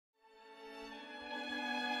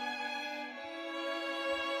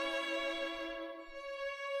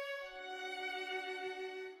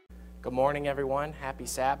Good morning, everyone. Happy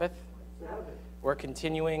Sabbath. We're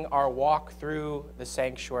continuing our walk through the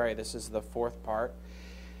sanctuary. This is the fourth part,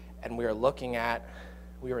 and we are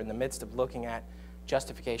in the midst of looking at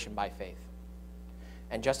justification by faith.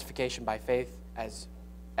 And justification by faith, as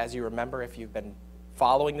you remember, if you've been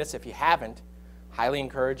following this, if you haven't, highly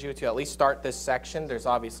encourage you to at least start this section. There's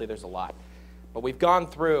a lot. But we've gone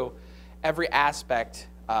through every aspect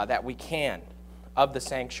that we can of the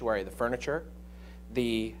sanctuary, the furniture,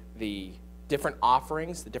 the different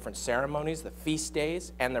offerings, the different ceremonies, the feast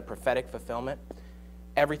days, and their prophetic fulfillment.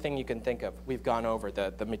 Everything you can think of, we've gone over,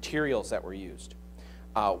 the materials that were used,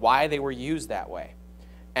 why they were used that way.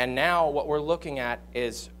 And now what we're looking at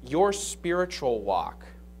is your spiritual walk,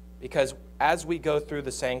 because as we go through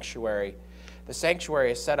the sanctuary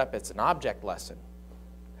is set up, it's an object lesson.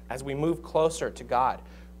 As we move closer to God,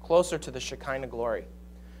 closer to the Shekinah glory,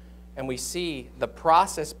 and we see the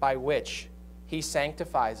process by which He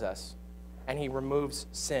sanctifies us and He removes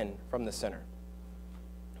sin from the sinner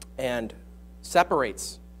and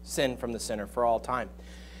separates sin from the sinner for all time.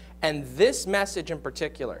 And this message in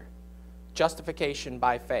particular, justification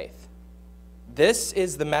by faith, this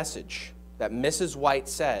is the message that Mrs. White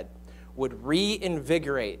said would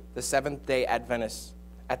reinvigorate the Seventh-day Adventists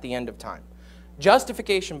at the end of time.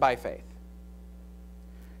 Justification by faith.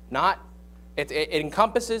 It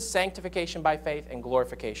encompasses sanctification by faith and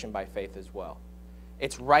glorification by faith as well.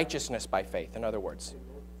 It's righteousness by faith, in other words.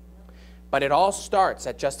 But it all starts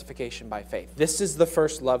at justification by faith. This is the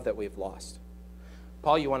first love that we've lost.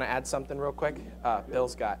 Paul, you want to add something real quick?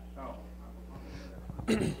 Bill's got.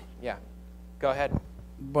 Yeah, go ahead.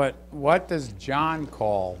 But what does John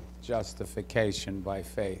call justification by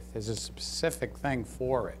faith? There's a specific thing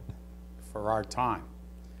for it, for our time.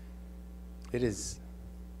 It is,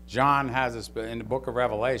 John has in the book of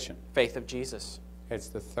Revelation. Faith of Jesus. It's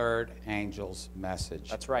the third angel's message.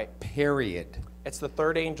 That's right. Period. It's the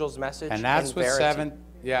third angel's message. And that's what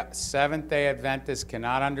Seventh-day Adventists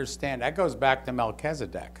cannot understand. That goes back to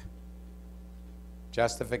Melchizedek.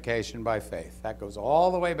 Justification by faith. That goes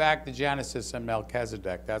all the way back to Genesis and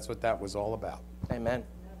Melchizedek. That's what that was all about. Amen.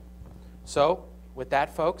 So, with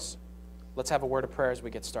that, folks, let's have a word of prayer as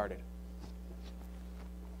we get started.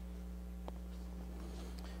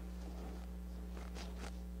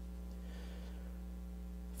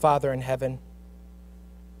 Father in heaven,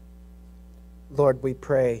 Lord, we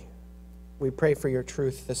pray. We pray for your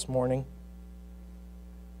truth this morning.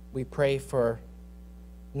 We pray for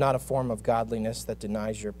not a form of godliness that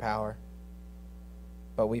denies your power,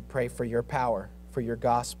 but we pray for your power, for your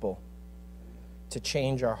gospel, to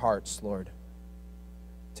change our hearts, Lord,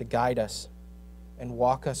 to guide us and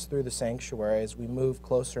walk us through the sanctuary as we move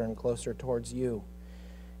closer and closer towards you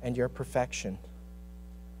and your perfection.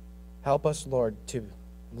 Help us, Lord, to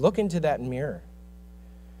look into that mirror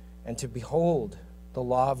and to behold the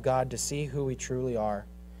law of God, to see who we truly are,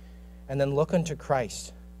 and then look unto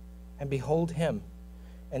Christ and behold him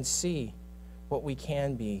and see what we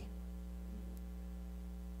can be.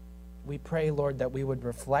 We pray, Lord, that we would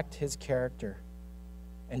reflect his character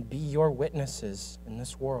and be your witnesses in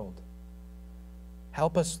this world.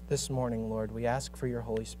 Help us this morning, Lord. We ask for your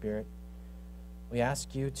Holy Spirit. We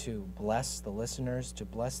ask you to bless the listeners, to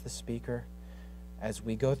bless the speaker, as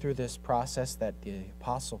we go through this process that the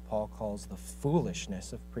Apostle Paul calls the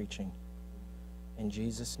foolishness of preaching. In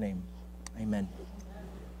Jesus' name, amen.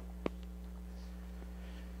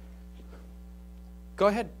 Go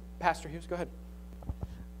ahead, Pastor Hughes, go ahead.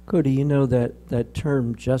 Kody, you know that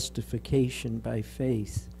term justification by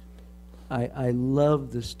faith. I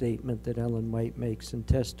love the statement that Ellen White makes in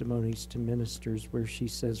Testimonies to Ministers where she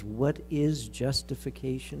says, what is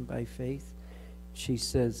justification by faith? She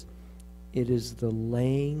says, it is the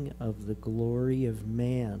laying of the glory of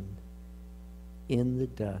man in the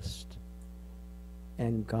dust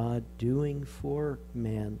and God doing for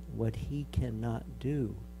man what he cannot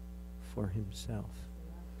do for himself.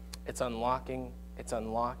 It's unlocking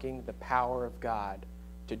the power of God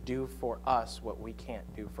to do for us what we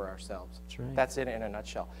can't do for ourselves. That's right. That's it in a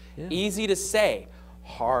nutshell. Yeah. Easy to say,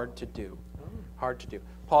 hard to do. Hard to do.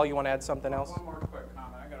 Paul, you want to add something else? One more quick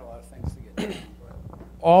comment. I got a lot of things to get to.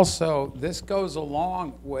 Also, this goes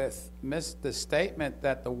along with the statement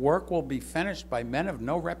that the work will be finished by men of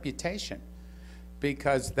no reputation,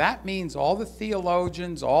 because that means all the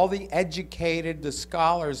theologians, all the educated, the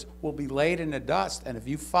scholars will be laid in the dust, and if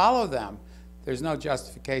you follow them, there's no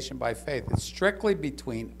justification by faith. It's strictly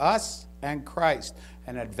between us and Christ,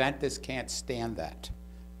 and Adventists can't stand that.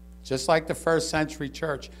 Just like the first century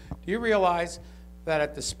church. Do you realize that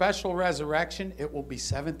at the special resurrection, it will be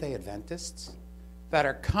Seventh-day Adventists that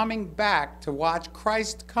are coming back to watch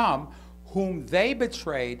Christ come, whom they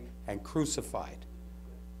betrayed and crucified.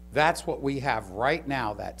 That's what we have right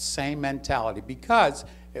now, that same mentality, because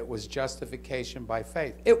it was justification by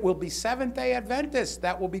faith. It will be Seventh-day Adventists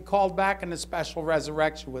that will be called back in a special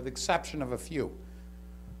resurrection, with exception of a few.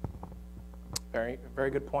 Very,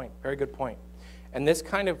 very good point. Very good point. And this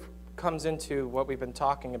kind of comes into what we've been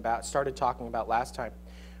talking about, started talking about last time,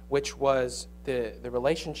 which was the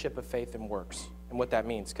relationship of faith and works and what that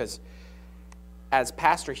means. Because as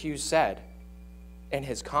Pastor Hughes said in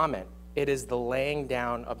his comment, it is the laying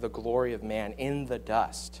down of the glory of man in the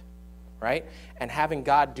dust, right? And having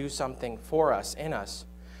God do something for us, in us,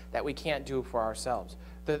 that we can't do for ourselves.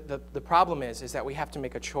 The problem is that we have to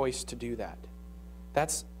make a choice to do that.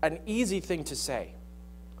 That's an easy thing to say.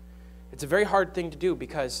 It's a very hard thing to do,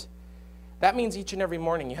 because that means each and every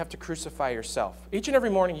morning you have to crucify yourself. Each and every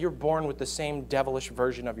morning you're born with the same devilish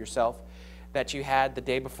version of yourself that you had the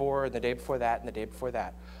day before, and the day before that, and the day before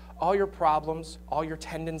that. All your problems, all your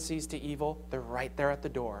tendencies to evil, they're right there at the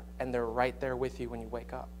door, and they're right there with you when you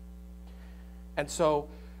wake up. And so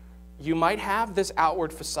you might have this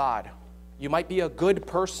outward facade. You might be a good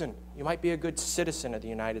person. You might be a good citizen of the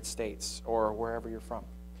United States or wherever you're from.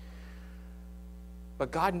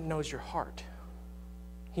 But God knows your heart.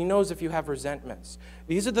 He knows if you have resentments.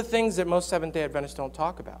 These are the things that most Seventh-day Adventists don't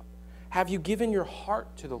talk about. Have you given your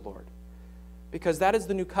heart to the Lord? Because that is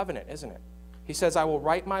the new covenant, isn't it? He says, I will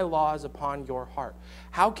write my laws upon your heart.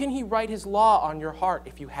 How can he write his law on your heart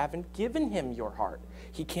if you haven't given him your heart?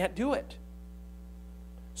 He can't do it.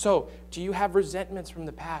 So, do you have resentments from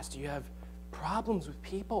the past? Do you have problems with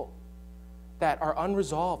people that are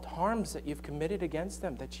unresolved, harms that you've committed against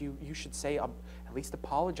them that you should say, at least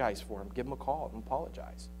apologize for them, give them a call and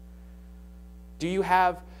apologize? Do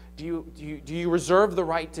you reserve the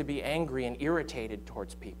right to be angry and irritated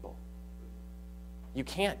towards people? You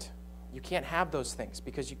can't. You can't have those things,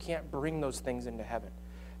 because you can't bring those things into heaven.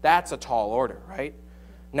 That's a tall order, right?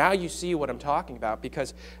 Now you see what I'm talking about,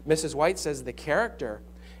 because Mrs. White says the character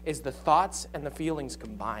is the thoughts and the feelings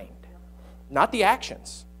combined, not the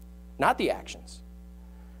actions. Not the actions.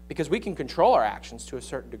 Because we can control our actions to a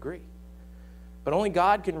certain degree. But only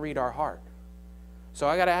God can read our heart. So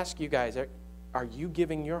I got to ask you guys, are you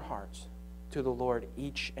giving your hearts to the Lord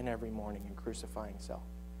each and every morning in crucifying self?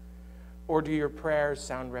 Or do your prayers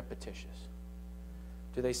sound repetitious?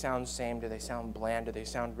 Do they sound same? Do they sound bland? Do they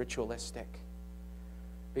sound ritualistic?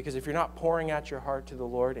 Because if you're not pouring out your heart to the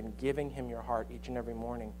Lord and giving him your heart each and every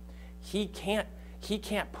morning, he can't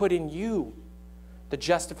put in you the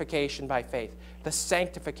justification by faith, the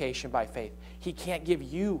sanctification by faith. He can't give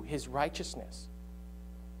you his righteousness.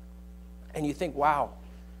 And you think, wow,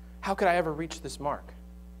 how could I ever reach this mark?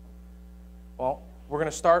 Well, we're going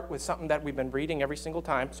to start with something that we've been reading every single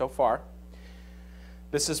time so far.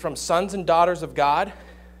 This is from Sons and Daughters of God,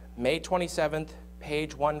 May 27th,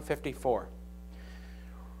 page 154.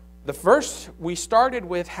 The first, we started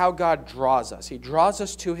with how God draws us. He draws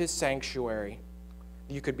us to his sanctuary.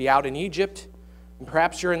 You could be out in Egypt, and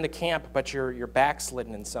perhaps you're in the camp, but you're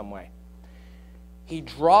backslidden in some way. He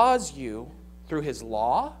draws you through his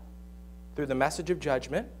law, through the message of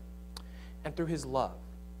judgment, and through his love.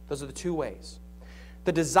 Those are the two ways.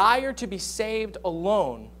 The desire to be saved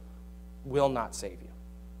alone will not save you.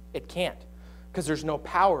 It can't, because there's no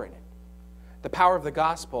power in it. The power of the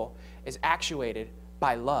gospel is actuated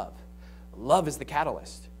by love. Love is the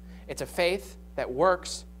catalyst. It's a faith that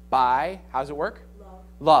works by, how does it work?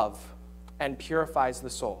 Love, and purifies the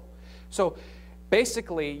soul. So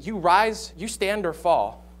basically, you stand or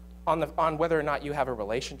fall on whether or not you have a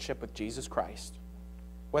relationship with Jesus Christ,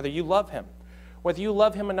 whether you love him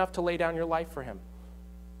enough to lay down your life for him,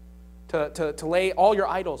 to lay all your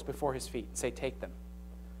idols before his feet and say, take them.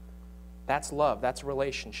 That's love. That's a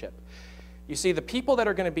relationship. You see, the people that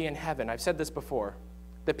are going to be in heaven, I've said this before,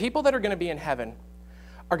 the people that are going to be in heaven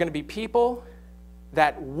are going to be people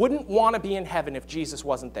that wouldn't want to be in heaven if Jesus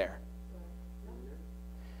wasn't there.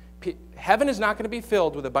 Heaven is not going to be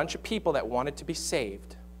filled with a bunch of people that wanted to be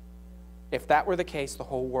saved. If that were the case, the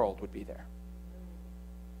whole world would be there.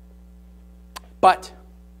 But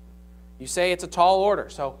you say it's a tall order,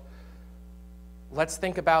 so let's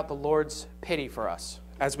think about the Lord's pity for us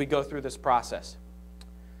as we go through this process.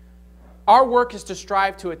 Our work is to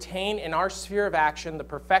strive to attain in our sphere of action the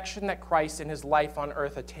perfection that Christ in his life on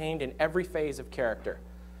earth attained in every phase of character.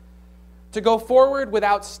 To go forward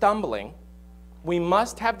without stumbling, we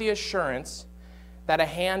must have the assurance that a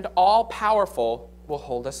hand all-powerful will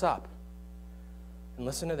hold us up. And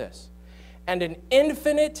listen to this. And an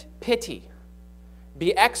infinite pity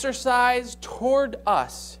be exercised toward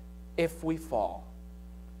us if we fall.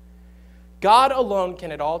 God alone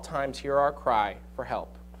can at all times hear our cry for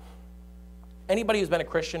help. Anybody who's been a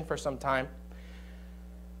Christian for some time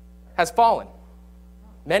has fallen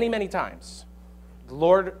many, many times. The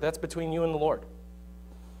Lord, that's between you and the Lord.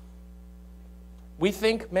 We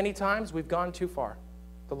think many times we've gone too far.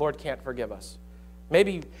 The Lord can't forgive us.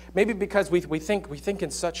 Maybe because we think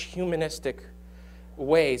in such humanistic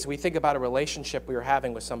ways. We think about a relationship we were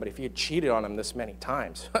having with somebody. If you had cheated on them this many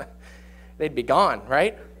times, they'd be gone,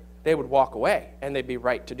 right? They would walk away, and they'd be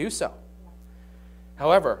right to do so.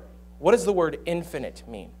 However, what does the word infinite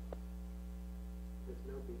mean? There's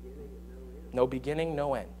no beginning and no end. No beginning,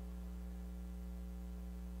 no end.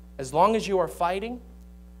 As long as you are fighting,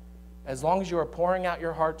 as long as you are pouring out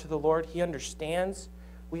your heart to the Lord, He understands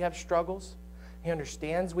we have struggles. He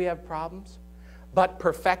understands we have problems. But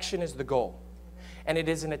perfection is the goal. And it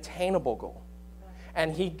is an attainable goal.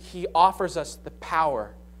 And He offers us the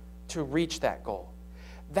power to reach that goal.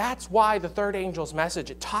 That's why the third angel's message,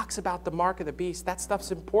 it talks about the mark of the beast. That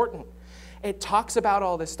stuff's important. It talks about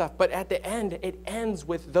all this stuff. But at the end, it ends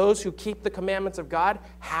with those who keep the commandments of God.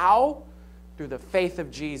 How? Through the faith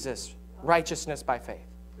of Jesus. Righteousness by faith.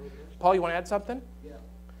 Paul, you want to add something? Yeah.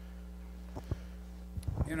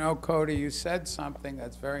 You know, Kody, you said something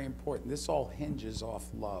that's very important. This all hinges off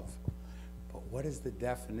love. But what is the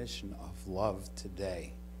definition of love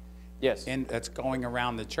today? Yes. And that's going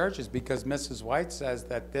around the churches, because Mrs. White says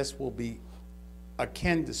that this will be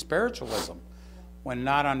akin to spiritualism when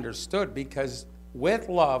not understood, because with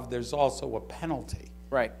love, there's also a penalty.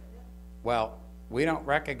 Right. Well, we don't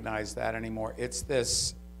recognize that anymore. It's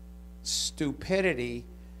this stupidity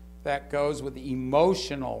that goes with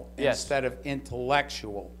emotional instead of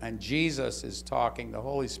intellectual. And Jesus is talking, the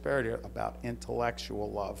Holy Spirit here, about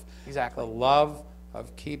intellectual love. Exactly. The love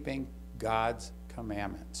of keeping God's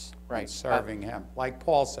commandments. Right. And serving Him. Like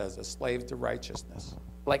Paul says, a slave to righteousness.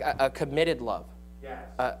 Like a committed love.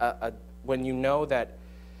 Yes. When you know that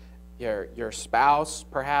your spouse,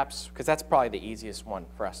 perhaps, because that's probably the easiest one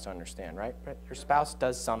for us to understand, right? Your spouse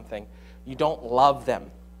does something. You don't love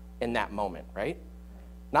them in that moment, right?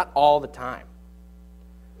 Not all the time.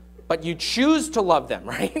 But you choose to love them,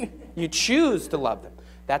 right? You choose to love them.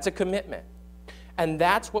 That's a commitment. And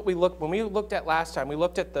that's what when we looked at last time, we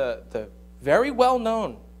looked at the very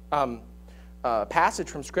well-known passage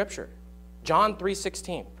from Scripture. John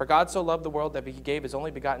 3:16. For God so loved the world that He gave His only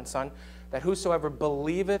begotten Son, that whosoever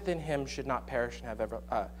believeth in Him should not perish and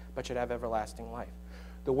but should have everlasting life.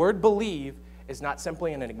 The word believe is not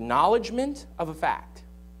simply an acknowledgement of a fact.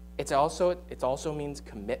 It also means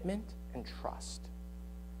commitment and trust.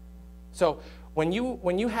 So when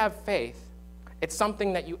you have faith, it's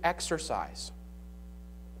something that you exercise.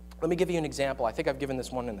 Let me give you an example. I think I've given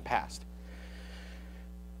this one in the past.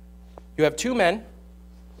 You have two men,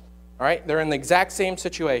 all right? They're in the exact same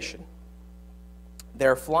situation.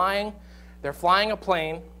 They're flying a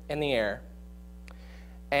plane in the air,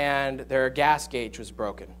 and their gas gauge was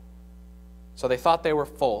broken. So they thought they were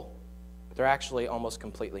full, but they're actually almost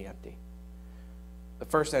completely empty. The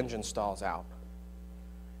first engine stalls out.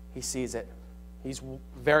 He sees it. He's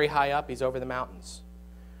very high up. He's over the mountains.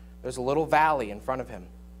 There's a little valley in front of him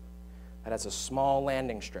that has a small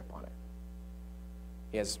landing strip on it.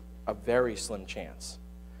 He has a very slim chance.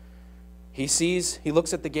 He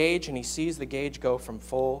looks at the gauge, and he sees the gauge go from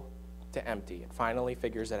full to empty. It finally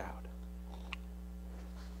figures it out.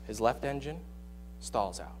 His left engine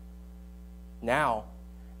stalls out. Now,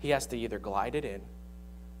 he has to either glide it in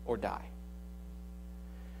or die.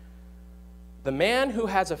 The man who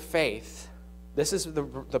has a faith, this is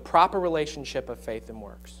the proper relationship of faith and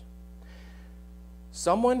works.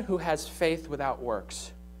 Someone who has faith without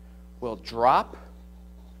works will drop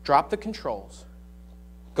the controls,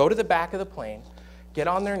 go to the back of the plane, get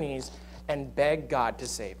on their knees, and beg God to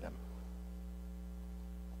save them.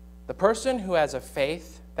 The person who has a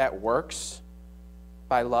faith that works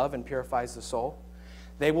by love and purifies the soul,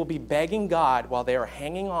 they will be begging God while they are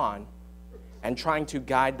hanging on and trying to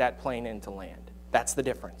guide that plane into land. That's the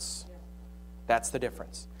difference. That's the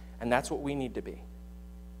difference. And that's what we need to be.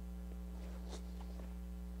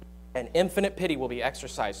 And infinite pity will be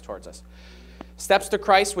exercised towards us. Steps to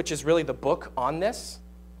Christ, which is really the book on this.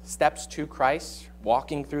 Steps to Christ,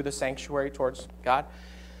 walking through the sanctuary towards God.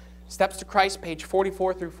 Steps to Christ, page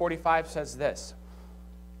 44 through 45 says this.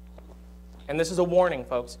 And this is a warning,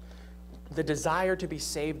 folks. The desire to be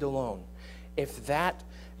saved alone. If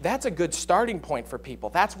that's a good starting point for people.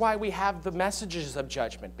 That's why we have the messages of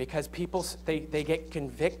judgment, because people, they get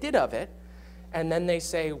convicted of it, and then they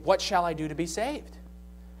say, what shall I do to be saved?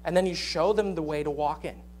 And then you show them the way to walk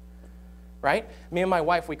in, right? Me and my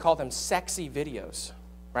wife, we call them sexy videos,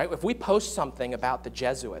 right? If we post something about the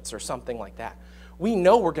Jesuits or something like that, we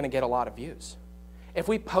know we're going to get a lot of views. If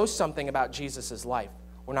we post something about Jesus' life,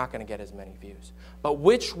 we're not going to get as many views. But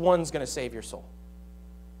which one's going to save your soul?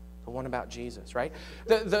 The one about Jesus, right?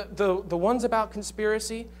 The ones about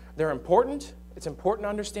conspiracy, they're important. It's important to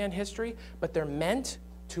understand history, but they're meant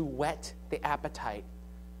to whet the appetite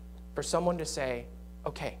for someone to say,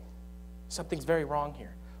 okay, something's very wrong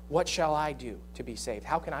here. What shall I do to be saved?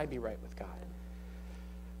 How can I be right with God?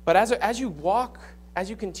 But as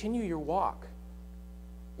you continue your walk,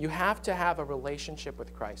 you have to have a relationship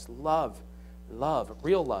with Christ. Love,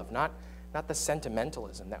 real love, not the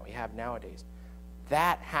sentimentalism that we have nowadays.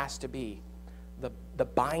 That has to be the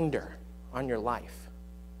binder on your life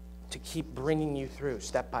to keep bringing you through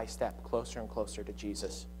step by step, closer and closer to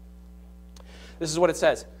Jesus. This is what it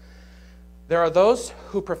says. There are those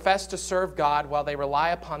who profess to serve God while they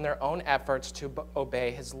rely upon their own efforts to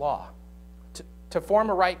obey his law, to form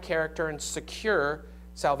a right character and secure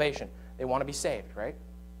salvation. They want to be saved, right?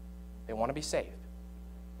 They want to be saved.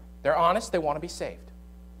 They're honest, they want to be saved.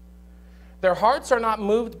 Their hearts are not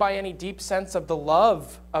moved by any deep sense of the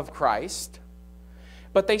love of Christ,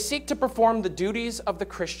 but they seek to perform the duties of the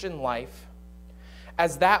Christian life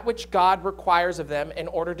as that which God requires of them in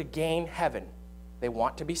order to gain heaven. They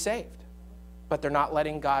want to be saved, but they're not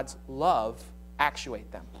letting God's love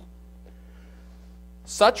actuate them.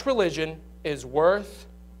 Such religion is worth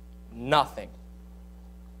nothing.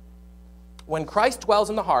 When Christ dwells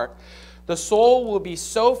in the heart, the soul will be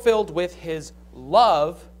so filled with his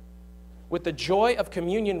love, with the joy of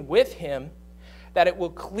communion with him, that it will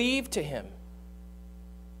cleave to him.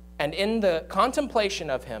 And in the contemplation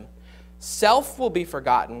of him, self will be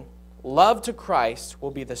forgotten, love to Christ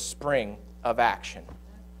will be the spring of action.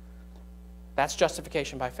 That's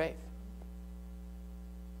justification by faith.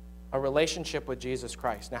 A relationship with Jesus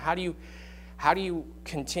Christ. Now, how do you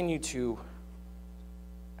continue to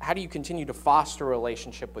foster a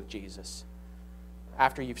relationship with Jesus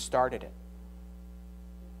after you've started it?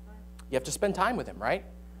 You have to spend time with him, right?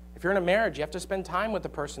 If you're in a marriage, you have to spend time with the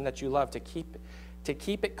person that you love to keep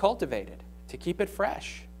it cultivated, to keep it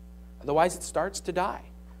fresh. Otherwise, it starts to die,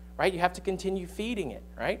 right? You have to continue feeding it,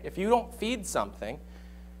 right? If you don't feed something,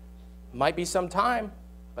 it might be some time,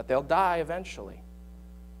 but they'll die eventually.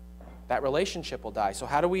 That relationship will die. So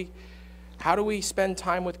how do we spend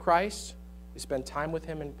time with Christ? We spend time with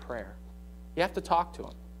him in prayer. You have to talk to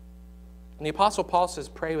him. And the Apostle Paul says,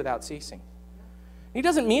 pray without ceasing. He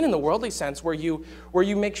doesn't mean in the worldly sense where you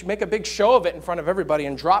make a big show of it in front of everybody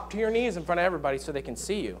and drop to your knees in front of everybody so they can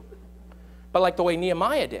see you. But like the way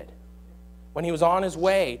Nehemiah did when he was on his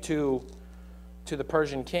way to the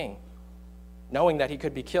Persian king, knowing that he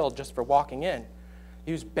could be killed just for walking in.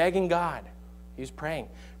 He was begging God. He was praying.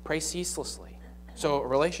 Pray ceaselessly. So a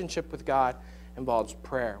relationship with God involves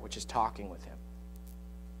prayer, which is talking with him.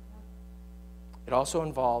 It also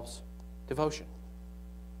involves devotion.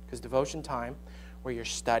 Because devotion time, where you're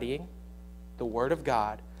studying the Word of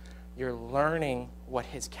God, you're learning what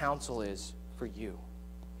his counsel is for you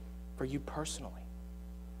personally.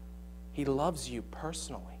 He loves you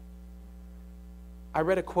personally. I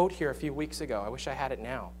read a quote here a few weeks ago. I wish I had it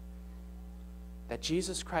now. That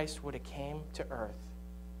Jesus Christ would have came to earth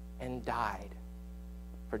and died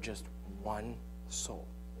for just one soul.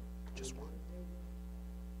 Just one.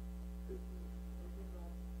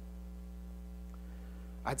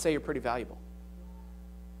 I'd say you're pretty valuable.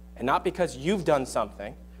 And not because you've done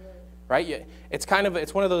something, right? It's one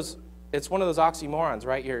of those oxymorons,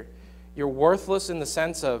 right? You're worthless in the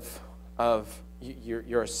sense of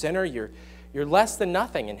you're a sinner, you're less than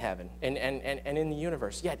nothing in heaven and in the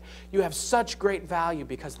universe. Yet you have such great value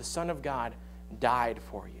because the Son of God died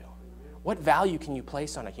for you. What value can you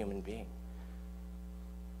place on a human being?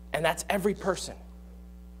 And that's every person.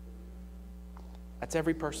 That's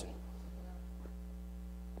every person.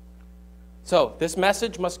 So this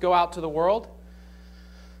message must go out to the world.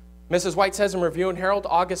 Mrs. White says in Review and Herald,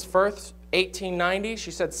 August 1st, 1890,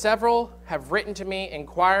 she said, several have written to me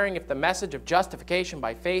inquiring if the message of justification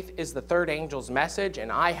by faith is the third angel's message,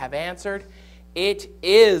 and I have answered, it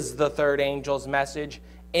is the third angel's message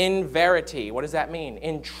in verity. What does that mean?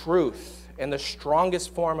 In truth, in the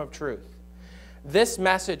strongest form of truth. This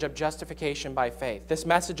message of justification by faith, this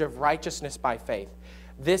message of righteousness by faith,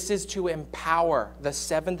 this is to empower the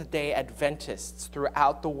Seventh-day Adventists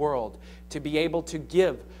throughout the world to be able to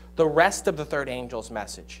give the rest of the third angel's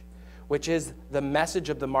message, which is the message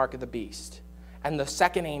of the mark of the beast, and the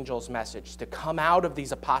second angel's message to come out of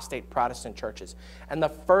these apostate Protestant churches, and the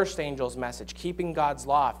first angel's message, keeping God's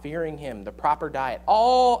law, fearing him, the proper diet,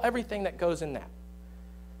 everything that goes in that.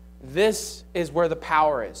 This is where the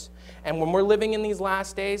power is. And when we're living in these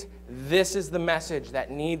last days, this is the message that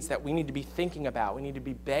we need to be thinking about. We need to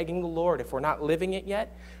be begging the Lord. If we're not living it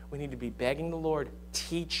yet, we need to be begging the Lord,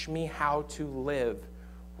 teach me how to live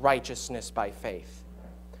righteousness by faith.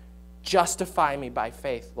 Justify me by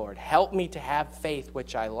faith, Lord. Help me to have faith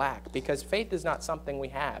which I lack. Because faith is not something we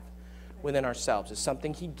have within ourselves. It's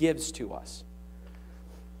something he gives to us.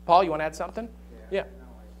 Paul, you want to add something? Yeah.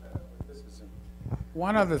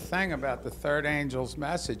 One other thing about the third angel's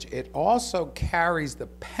message, it also carries the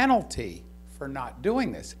penalty for not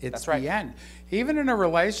doing this. It's That's right. the end. Even in a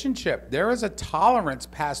relationship, there is a tolerance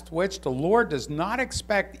past which the Lord does not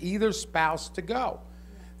expect either spouse to go.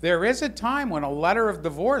 There is a time when a letter of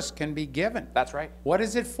divorce can be given. That's right. What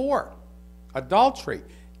is it for? Adultery,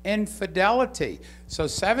 infidelity. So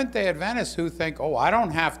Seventh-day Adventists who think, oh, I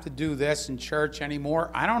don't have to do this in church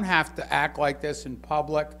anymore. I don't have to act like this in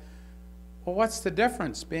public. Well, what's the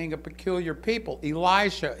difference? Being a peculiar people.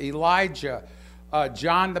 Elijah,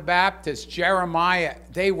 John the Baptist, Jeremiah,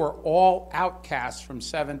 they were all outcasts from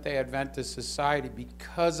Seventh-day Adventist society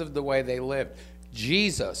because of the way they lived.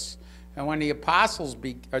 Jesus, and when the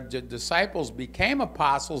disciples became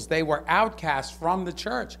apostles, they were outcasts from the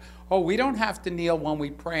church. Oh, we don't have to kneel when we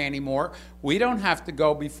pray anymore. We don't have to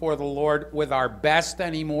go before the Lord with our best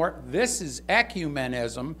anymore. This is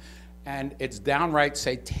ecumenism, and it's downright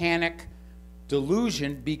satanic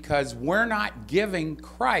delusion because we're not giving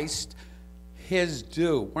Christ his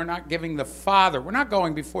due. We're not giving the Father. We're not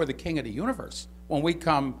going before the King of the universe when we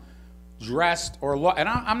come dressed or look, and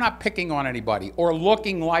I'm not picking on anybody, or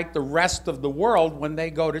looking like the rest of the world when they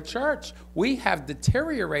go to church. We have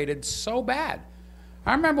deteriorated so bad.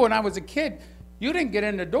 I remember when I was a kid, you didn't get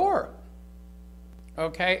in the door.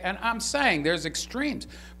 Okay? And I'm saying there's extremes.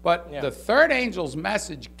 But the third angel's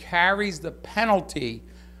message carries the penalty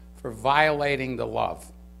for violating the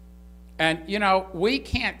love. And, you know, we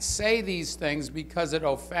can't say these things because it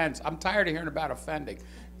offends. I'm tired of hearing about offending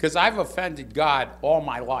because I've offended God all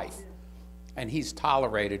my life, and he's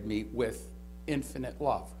tolerated me with infinite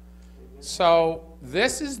love. So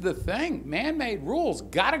this is the thing. Man-made rules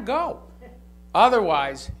got to go.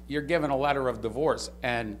 Otherwise, you're given a letter of divorce,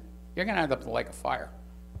 and you're going to end up in the lake of fire.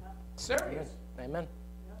 Serious. Amen.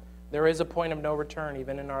 There is a point of no return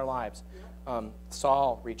even in our lives.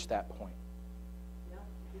 Saul reached that point.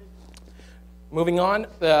 Moving on,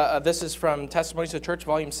 this is from Testimonies of the Church,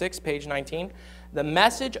 Volume 6, page 19. The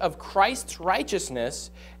message of Christ's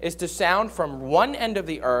righteousness is to sound from one end of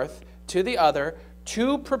the earth to the other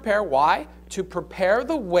to prepare, why? To prepare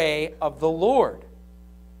the way of the Lord.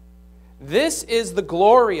 This is the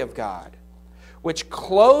glory of God, which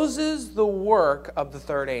closes the work of the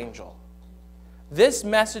third angel. This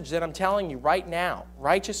message that I'm telling you right now,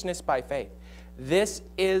 righteousness by faith, this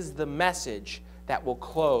is the message that will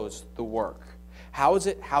close the work. How is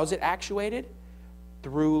it actuated?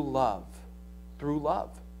 Through love. Through love.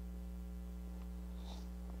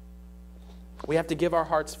 We have to give our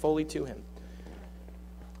hearts fully to him.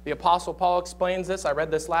 The Apostle Paul explains this. I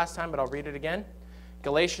read this last time, but I'll read it again.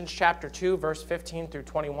 Galatians chapter 2, verse 15 through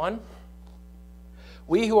 21.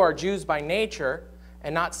 We who are Jews by nature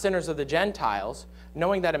and not sinners of the Gentiles,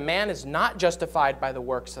 knowing that a man is not justified by the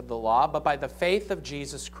works of the law, but by the faith of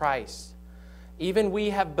Jesus Christ. Even we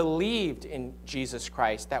have believed in Jesus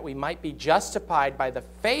Christ, that we might be justified by the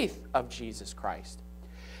faith of Jesus Christ,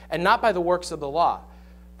 and not by the works of the law.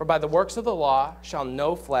 For by the works of the law shall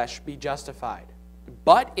no flesh be justified.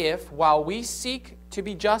 But if, while we seek to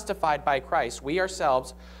be justified by Christ, we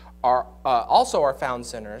ourselves also are found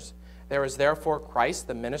sinners, there is therefore Christ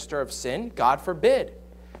the minister of sin? God forbid.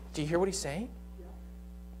 Do you hear what he's saying?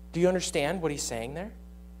 Do you understand what he's saying there?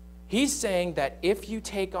 He's saying that if you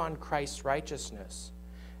take on Christ's righteousness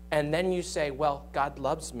and then you say, well, God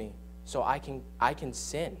loves me, so I can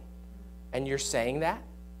sin, and you're saying that,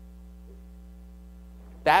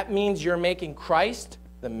 that means you're making Christ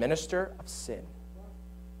the minister of sin.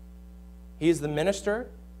 He is the minister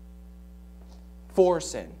for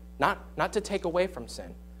sin, not to take away from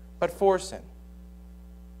sin, but for sin,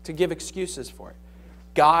 to give excuses for it.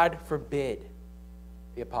 God forbid,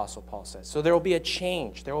 the Apostle Paul says. So there will be a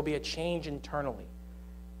change. There will be a change internally.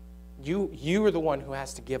 You are the one who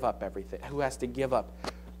has to give up everything, who has to give up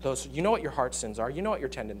those. You know what your heart sins are. You know what your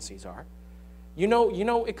tendencies are. You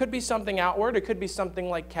know, it could be something outward. It could be something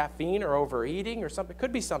like caffeine or overeating or something. It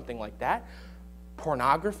could be something like that.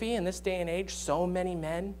 Pornography in this day and age, so many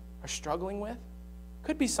men are struggling with.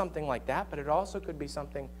 Could be something like that, but it also could be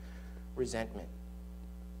something resentment,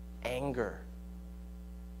 anger,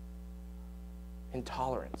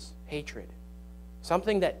 intolerance, hatred.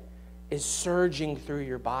 Something that is surging through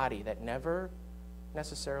your body that never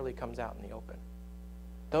necessarily comes out in the open.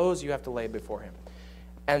 Those you have to lay before him.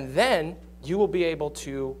 And then you will be able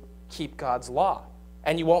to keep God's law.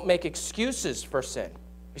 And you won't make excuses for sin.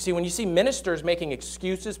 You see, when you see ministers making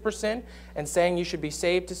excuses for sin and saying you should be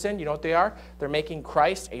saved to sin, you know what they are? They're making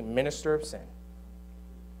Christ a minister of sin.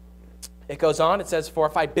 It goes on, it says, "For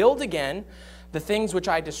if I build again the things which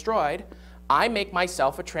I destroyed, I make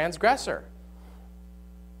myself a transgressor.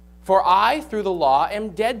 For I, through the law,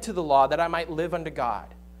 am dead to the law, that I might live unto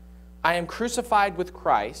God. I am crucified with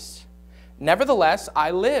Christ. Nevertheless,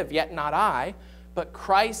 I live, yet not I, but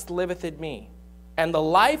Christ liveth in me. And the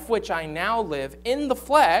life which I now live in the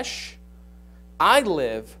flesh, I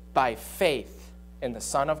live by faith in the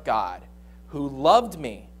Son of God, who loved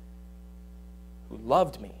me,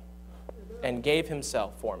 and gave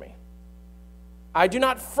himself for me. I do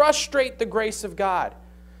not frustrate the grace of God,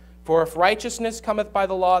 for if righteousness cometh by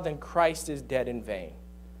the law, then Christ is dead in vain."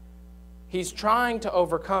 He's trying to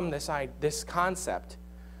overcome this concept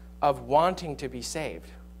of wanting to be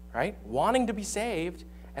saved, right? Wanting to be saved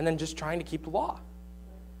and then just trying to keep the law.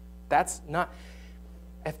 That's not,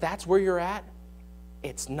 if that's where you're at,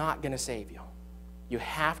 it's not going to save you. You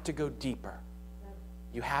have to go deeper.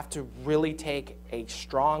 You have to really take a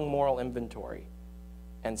strong moral inventory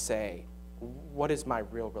and say, what is my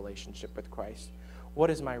real relationship with Christ? What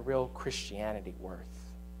is my real Christianity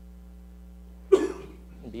worth?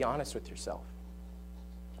 And be honest with yourself.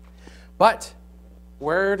 But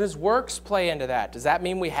where does works play into that? Does that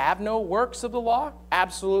mean we have no works of the law?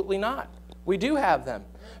 Absolutely not. We do have them.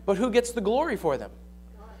 But who gets the glory for them?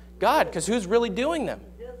 God, because who's really doing them?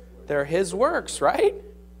 They're his works, right?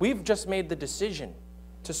 We've just made the decision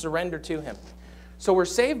to surrender to him. So we're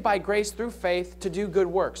saved by grace through faith to do good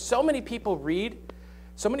works. So many people read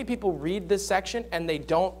this section and they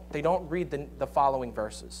don't read the following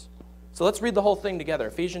verses. So let's read the whole thing together.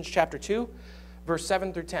 Ephesians chapter 2, verse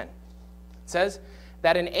 7 through 10. It says,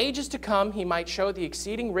 "That in ages to come he might show the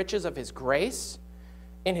exceeding riches of his grace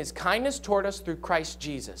in his kindness toward us through Christ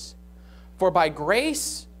Jesus. For by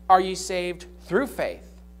grace are ye saved through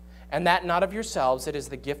faith, and that not of yourselves, it is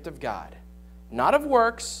the gift of God, not of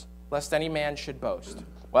works, lest any man should boast."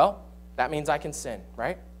 Well, that means I can sin,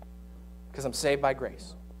 right? Because I'm saved by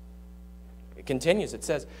grace. It continues. It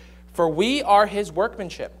says, "For we are his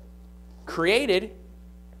workmanship, created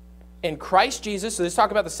in Christ Jesus." So this is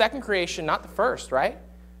talking about the second creation, not the first, right?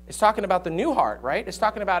 It's talking about the new heart, right? It's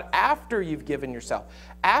talking about after you've given yourself,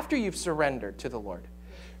 after you've surrendered to the Lord.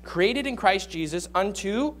 "Created in Christ Jesus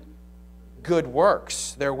unto good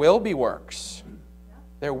works." There will be works.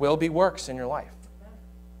 There will be works in your life.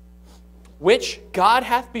 "Which God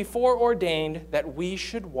hath before ordained that we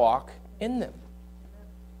should walk in them."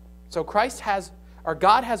 So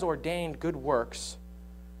God has ordained good works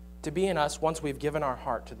to be in us once we've given our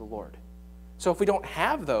heart to the Lord. So if we don't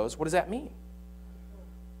have those, what does that mean?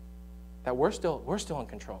 That we're still in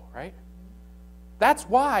control, right? That's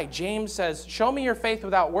why James says, "Show me your faith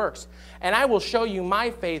without works, and I will show you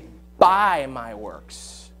my faith by my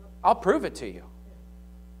works." I'll prove it to you.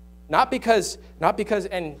 Not because,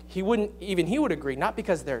 and he would agree, not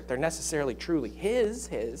because they're necessarily truly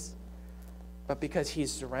his, but because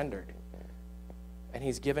he's surrendered. And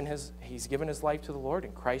he's given his life to the Lord,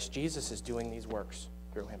 and Christ Jesus is doing these works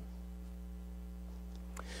through him.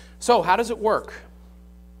 So how does it work?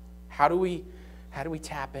 How do we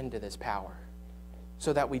tap into this power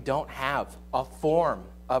so that we don't have a form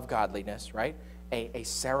of godliness, right? A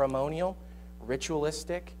ceremonial,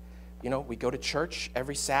 ritualistic. We go to church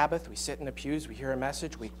every Sabbath. We sit in the pews. We hear a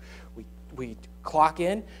message. We clock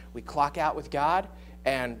in. We clock out with God.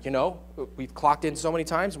 And, we've clocked in so many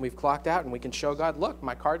times and we've clocked out, and we can show God, look,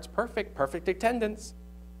 my card's perfect attendance.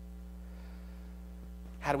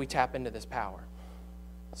 How do we tap into this power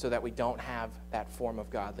so that we don't have that form of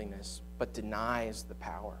godliness but denies the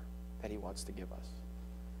power that he wants to give us?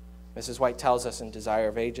 Mrs. White tells us in Desire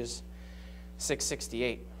of Ages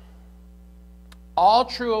 668, "All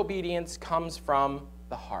true obedience comes from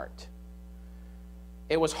the heart.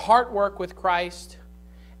 It was heart work with Christ,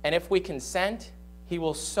 and if we consent, he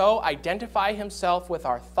will so identify himself with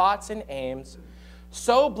our thoughts and aims,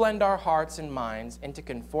 so blend our hearts and minds into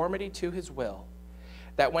conformity to his will,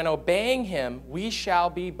 that when obeying him, we shall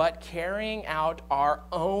be but carrying out our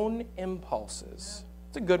own impulses."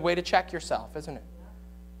 It's a good way to check yourself, isn't it?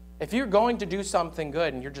 If you're going to do something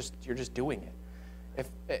good and you're just doing it,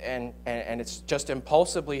 and it's just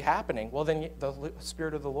impulsively happening, well, then the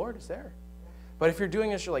Spirit of the Lord is there. But if you're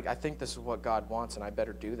doing this, you're like, I think this is what God wants, and I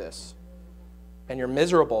better do this, and you're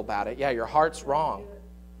miserable about it, yeah, your heart's wrong.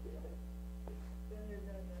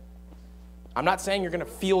 I'm not saying you're going to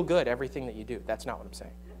feel good everything that you do. That's not what I'm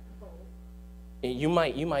saying. You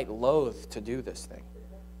might loathe to do this thing.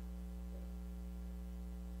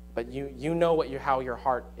 But you know how your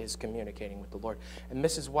heart is communicating with the Lord. And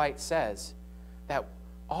Mrs. White says that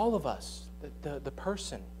all of us, the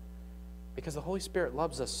person, because the Holy Spirit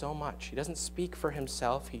loves us so much, he doesn't speak for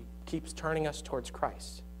himself. He keeps turning us towards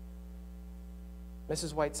Christ.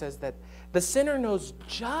 Mrs. White says that the sinner knows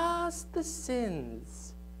just the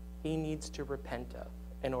sins he needs to repent of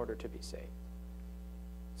in order to be saved.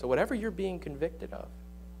 So whatever you're being convicted of,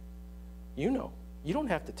 you know. You don't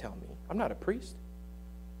have to tell me. I'm not a priest.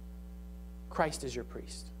 Christ is your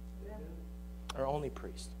priest. Our only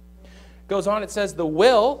priest. Goes on, it says, the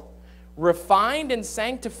will, refined and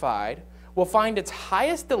sanctified, will find its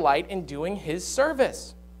highest delight in doing his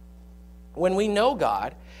service. When we know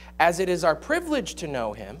God, as it is our privilege to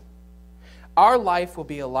know him, our life will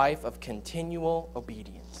be a life of continual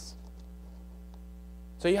obedience.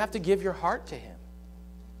 So you have to give your heart to him.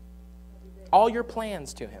 All your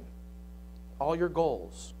plans to him. All your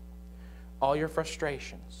goals. All your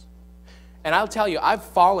frustrations. And I'll tell you, I've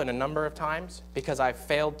fallen a number of times because I've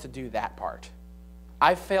failed to do that part.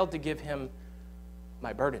 I've failed to give him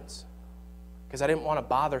my burdens because I didn't want to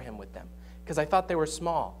bother him with them because I thought they were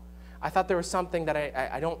small. I thought there was something that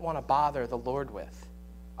I don't want to bother the Lord with.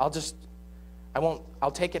 I'll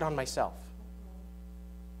take it on myself.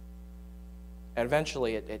 And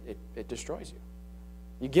eventually it destroys you.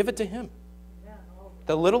 You give it to him.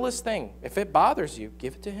 The littlest thing, if it bothers you,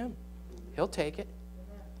 give it to him. He'll take it.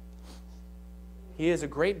 He is a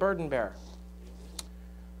great burden bearer.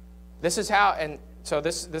 This is how, and so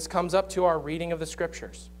this comes up to our reading of the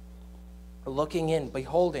Scriptures. Looking in,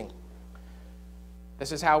 beholding.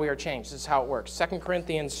 This is how we are changed. This is how it works. 2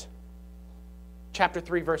 Corinthians chapter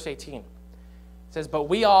 3, verse 18. It says, but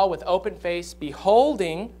we all with open face,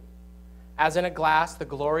 beholding as in a glass the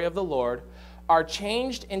glory of the Lord, are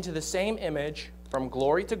changed into the same image from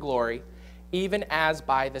glory to glory, even as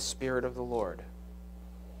by the Spirit of the Lord.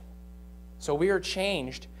 So we are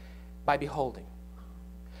changed by beholding.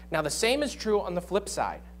 Now the same is true on the flip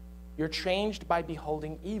side. You're changed by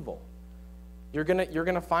beholding evil. You're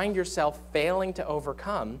gonna find yourself failing to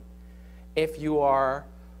overcome if you are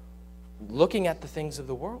looking at the things of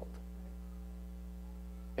the world.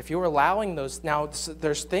 If you're allowing those, now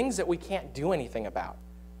there's things that we can't do anything about.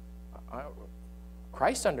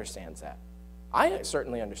 Christ understands that. I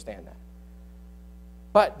certainly understand that.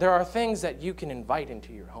 But there are things that you can invite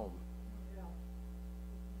into your home.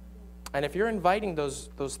 And if you're inviting those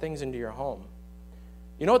things into your home,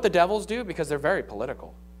 you know what the devils do? Because they're very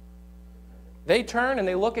political. They turn and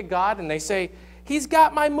they look at God and they say, he's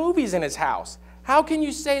got my movies in his house. How can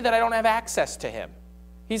you say that I don't have access to him?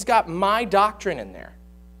 He's got my doctrine in there.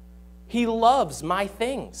 He loves my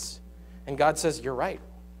things. And God says, you're right.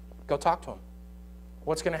 Go talk to him.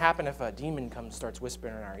 What's going to happen if a demon comes and starts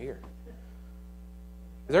whispering in our ear?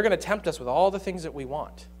 They're going to tempt us with all the things that we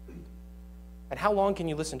want. And how long can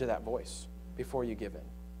you listen to that voice before you give in?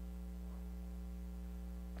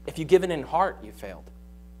 If you give in heart, you failed.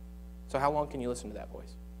 So how long can you listen to that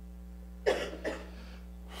voice?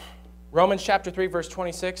 Romans chapter 3, verse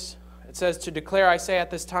 26, it says, to declare, I say at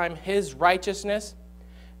this time, his righteousness,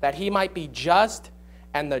 that he might be just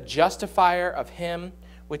and the justifier of him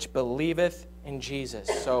which believeth in Jesus.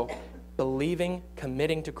 So believing,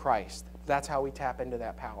 committing to Christ. That's how we tap into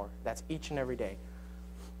that power. That's each and every day.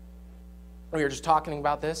 We were just talking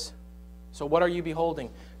about this. So what are you beholding?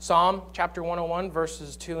 Psalm chapter 101,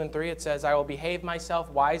 verses 2 and 3, it says, I will behave myself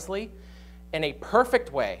wisely in a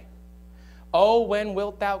perfect way. Oh, when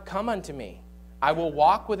wilt thou come unto me? I will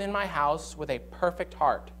walk within my house with a perfect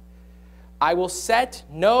heart. I will set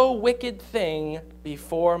no wicked thing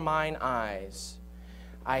before mine eyes.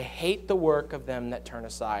 I hate the work of them that turn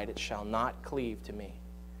aside. It shall not cleave to me.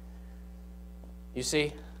 You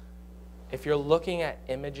see, if you're looking at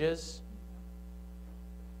images,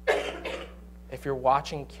 if you're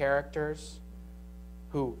watching characters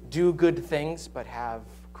who do good things but have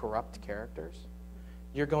corrupt characters,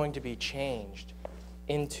 you're going to be changed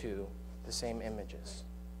into the same images.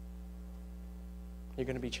 You're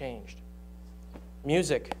going to be changed.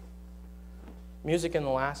 Music in the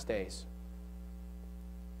last days.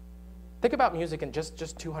 Think about music in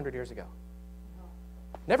just 200 years ago.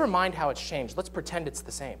 Never mind how it's changed. Let's pretend it's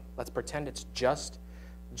the same. Let's pretend it's just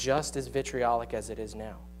as vitriolic as it is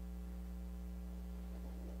now.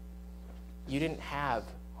 You didn't have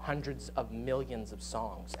hundreds of millions of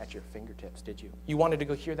songs at your fingertips, did you? You wanted to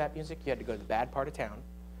go hear that music, you had to go to the bad part of town,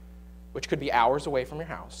 which could be hours away from your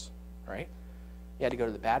house, right? You had to go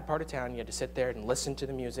to the bad part of town, you had to sit there and listen to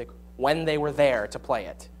the music when they were there to play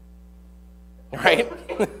it, right?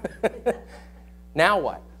 Now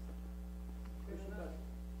what?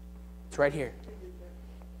 It's right here.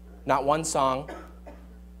 Not one song,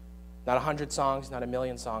 not 100 songs, not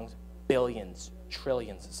 1,000,000 songs, billions,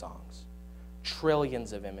 trillions of songs,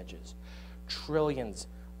 trillions of images, trillions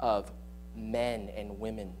of men and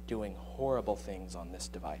women doing horrible things on this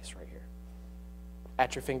device right here.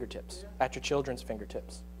 At your fingertips, at your children's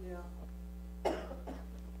fingertips. Yeah.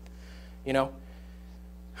 You know,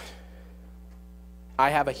 I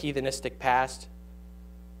have a heathenistic past.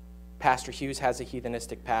 Pastor Hughes has a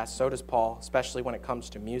heathenistic past. So does Paul, especially when it comes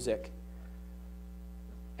to music.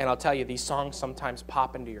 And I'll tell you, these songs sometimes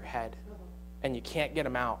pop into your head, and you can't get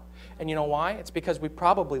them out. And you know why? It's because we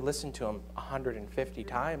probably listened to them 150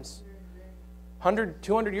 times. 100,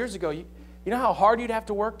 200 years ago, you know how hard you'd have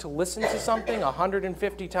to work to listen to something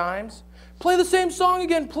 150 times? Play the same song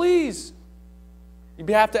again, please. You'd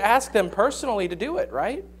have to ask them personally to do it,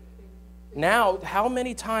 right? Now, how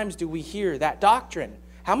many times do we hear that doctrine?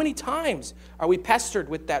 How many times are we pestered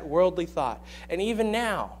with that worldly thought? And even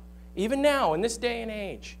now, in this day and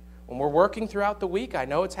age, when we're working throughout the week, I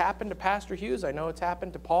know it's happened to Pastor Hughes, I know it's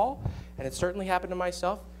happened to Paul, and it's certainly happened to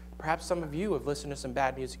myself. Perhaps some of you have listened to some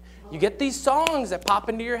bad music. You get these songs that pop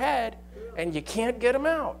into your head, and you can't get them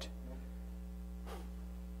out.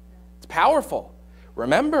 It's powerful.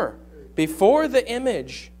 Remember, before the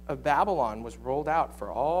image of Babylon was rolled out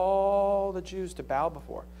for all the Jews to bow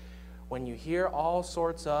before, when you hear all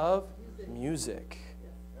sorts of music,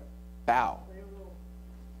 bow.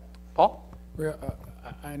 Paul?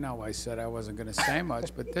 I know I said I wasn't going to say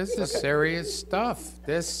much, but this is serious stuff.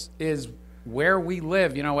 This is where we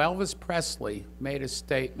live. You know, Elvis Presley made a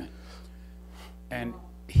statement, and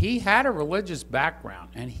he had a religious background,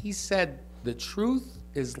 and he said, the truth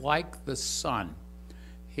is like the sun.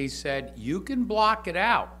 He said, you can block it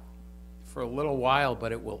out for a little while,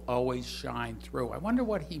 but it will always shine through. I wonder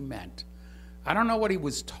what he meant. I don't know what he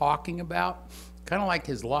was talking about, kind of like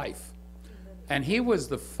his life. And he was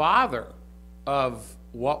the father of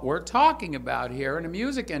what we're talking about here in the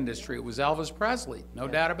music industry. It was Elvis Presley, no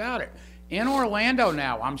doubt about it. In Orlando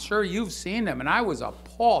now, I'm sure you've seen them, and I was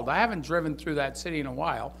appalled. I haven't driven through that city in a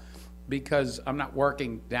while because I'm not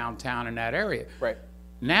working downtown in that area. Right.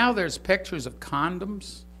 Now there's pictures of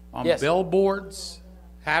condoms on billboards,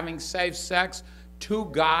 having safe sex, two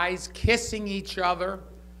guys kissing each other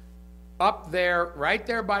up there, right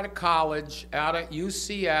there by the college, out at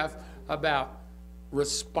UCF, about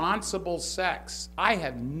responsible sex. I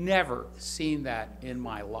have never seen that in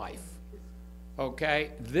my life.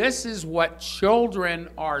 Okay? This is what children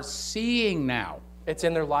are seeing now. It's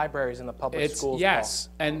in their libraries in the public schools. Yes,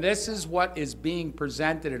 and this is what is being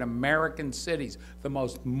presented in American cities, the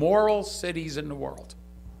most moral cities in the world.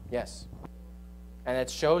 Yes. And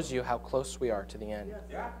it shows you how close we are to the end.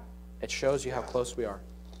 Yeah. It shows you how close we are.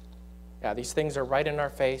 Yeah, these things are right in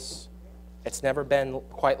our face. It's never been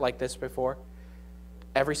quite like this before.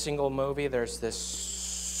 Every single movie, there's this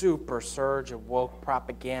super surge of woke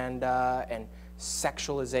propaganda and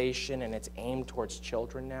sexualization, and it's aimed towards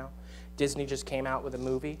children now. Disney just came out with a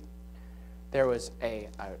movie. There was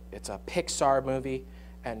it's a Pixar movie,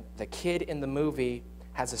 and the kid in the movie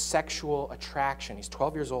has a sexual attraction. He's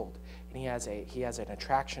 12 years old, and he has an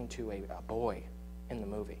attraction to a boy in the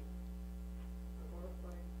movie.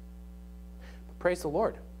 But praise the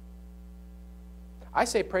Lord. I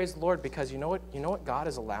say praise the Lord because you know what God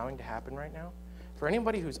is allowing to happen right now? For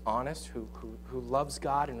anybody who's honest, who loves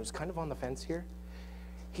God and who's kind of on the fence here,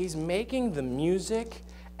 He's making the music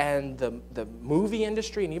and the movie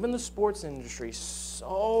industry and even the sports industry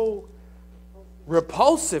so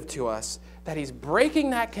repulsive to us that He's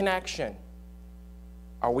breaking that connection.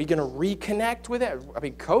 Are we going to reconnect with it? I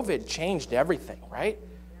mean, COVID changed everything, right?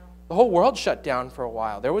 The whole world shut down for a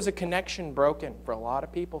while. There was a connection broken for a lot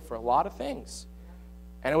of people, for a lot of things.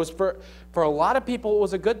 And it was for a lot of people, it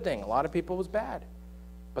was a good thing. A lot of people, it was bad.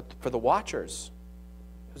 But for the watchers,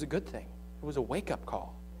 it was a good thing. It was a wake-up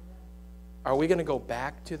call. Are we going to go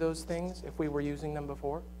back to those things if we were using them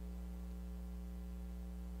before?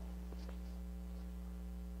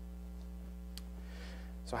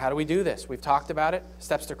 So how do we do this? We've talked about it.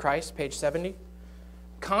 Steps to Christ, page 70.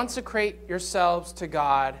 Consecrate yourselves to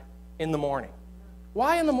God in the morning.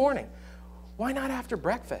 Why in the morning? Why not after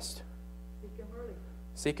breakfast? Seek Him early.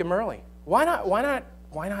 Seek Him early. Why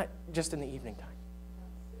not just in the evening time?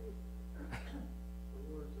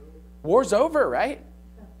 War's over, right?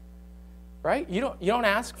 Right? You don't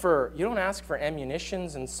ask for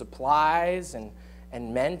ammunitions and supplies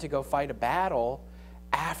and men to go fight a battle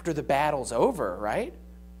after the battle's over, right?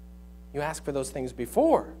 You ask for those things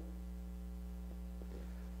before.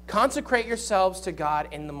 Consecrate yourselves to God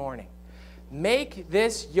in the morning. Make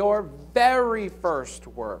this your very first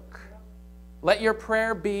work. Let your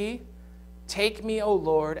prayer be, Take me, O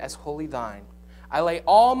Lord, as wholly thine. I lay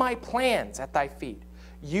all my plans at thy feet.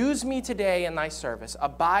 Use me today in thy service.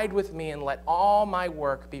 Abide with me and let all my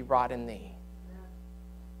work be wrought in thee.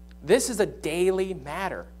 This is a daily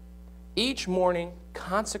matter. Each morning,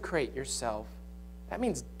 consecrate yourself. That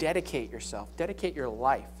means dedicate yourself. Dedicate your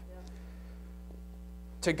life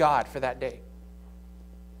to God for that day.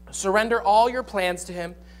 Surrender all your plans to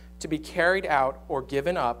him to be carried out or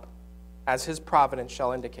given up as his providence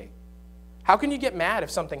shall indicate. How can you get mad if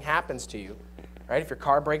something happens to you, right? If your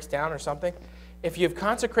car breaks down or something? If you've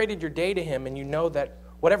consecrated your day to him and you know that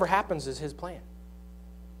whatever happens is his plan.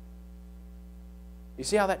 You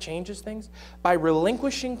see how that changes things? By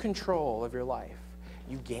relinquishing control of your life,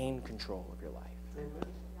 you gain control of your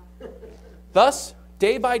life. Thus,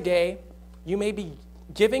 day by day, you may be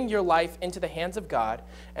giving your life into the hands of God,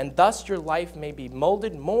 and thus your life may be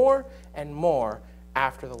molded more and more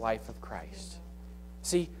after the life of Christ.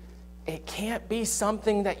 See, it can't be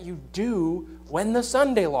something that you do when the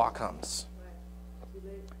Sunday law comes.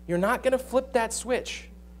 You're not going to flip that switch.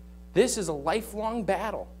 This is a lifelong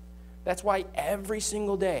battle. That's why every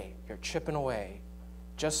single day you're chipping away,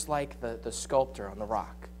 just like the sculptor on the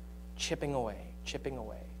rock, chipping away, chipping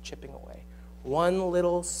away, chipping away. One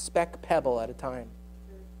little speck pebble at a time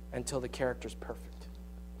until the character's perfect.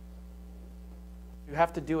 You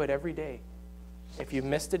have to do it every day. If you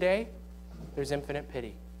missed a day, there's infinite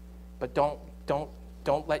pity. But don't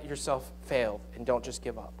let yourself fail, and don't just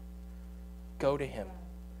give up. Go to him.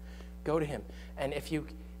 Go to him. And if you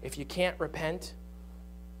can't repent,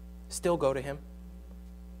 still go to him.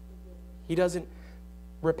 He doesn't.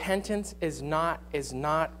 Repentance is not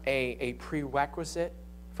a prerequisite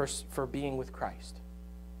for being with Christ.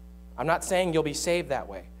 I'm not saying you'll be saved that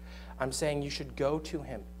way. I'm saying you should go to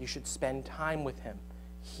him. You should spend time with him.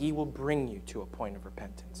 He will bring you to a point of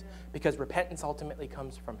repentance. Because repentance ultimately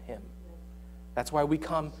comes from him. That's why we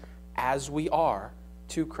come as we are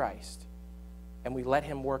to Christ. And we let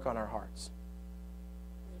him work on our hearts.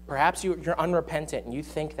 Perhaps you're unrepentant and you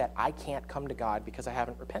think that I can't come to God because I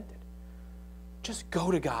haven't repented. Just go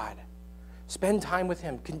to God. Spend time with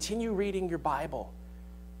him. Continue reading your Bible.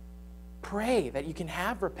 Pray that you can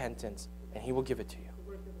have repentance, and he will give it to you.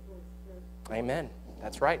 Amen.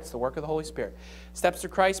 That's right. It's the work of the Holy Spirit. Steps to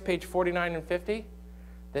Christ, page 49 and 50.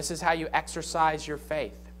 This is how you exercise your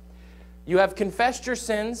faith. You have confessed your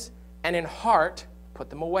sins, and in heart put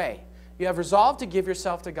them away. You have resolved to give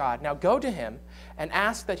yourself to God. Now go to him and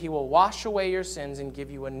ask that he will wash away your sins and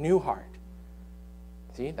give you a new heart.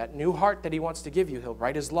 See, that new heart that he wants to give you, he'll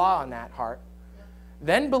write his law on that heart.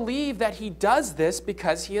 Then believe that he does this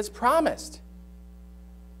because he has promised.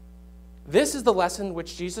 This is the lesson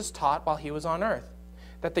which Jesus taught while he was on earth,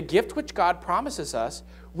 that the gift which God promises us,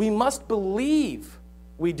 we must believe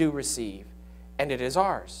we do receive, and it is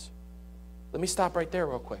ours. Let me stop right there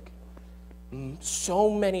real quick. So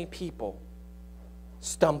many people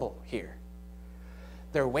stumble here.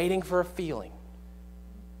 They're waiting for a feeling.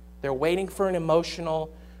 They're waiting for an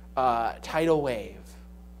emotional tidal wave.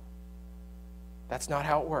 That's not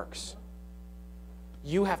how it works.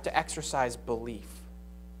 You have to exercise belief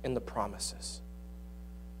in the promises.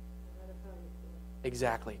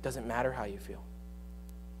 Exactly. It doesn't matter how you feel.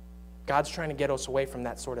 God's trying to get us away from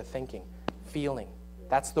that sort of thinking, feeling.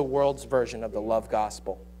 That's the world's version of the love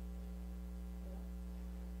gospel.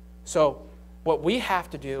 So what we have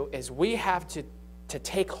to do is we have to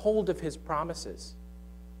take hold of his promises.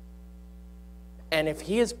 And if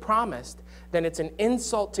he has promised, then it's an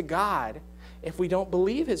insult to God if we don't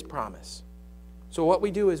believe his promise. So what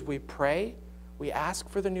we do is we pray, we ask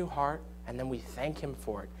for the new heart, and then we thank him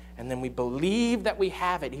for it. And then we believe that we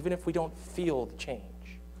have it, even if we don't feel the change.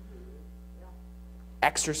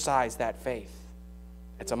 Exercise that faith.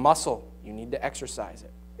 It's a muscle. You need to exercise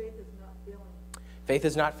it. Faith is not feeling. Faith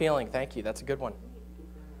is not feeling. Thank you. That's a good one.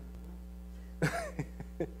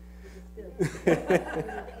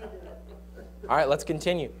 All right, let's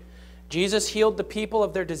continue. Jesus healed the people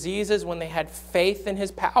of their diseases when they had faith in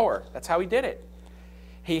his power. That's how he did it.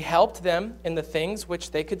 He helped them in the things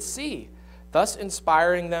which they could see, thus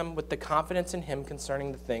inspiring them with the confidence in him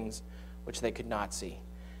concerning the things which they could not see,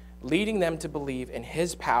 leading them to believe in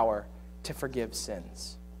his power to forgive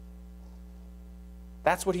sins.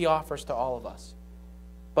 That's what he offers to all of us.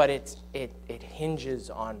 But it hinges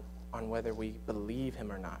on whether we believe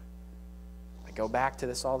him or not. I go back to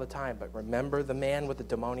this all the time, but remember the man with the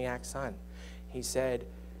demoniac son. He said,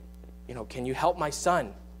 can you help my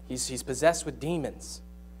son? He's possessed with demons.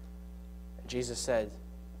 And Jesus said,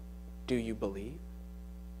 do you believe?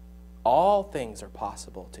 All things are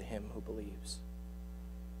possible to him who believes.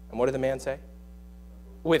 And what did the man say?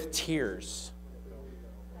 With tears.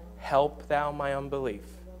 help thou my unbelief.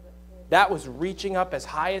 That was reaching up as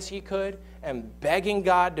high as he could and begging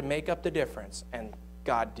God to make up the difference. And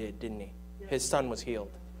God did, didn't he? His son was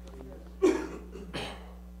healed.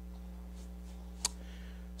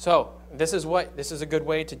 So, this is a good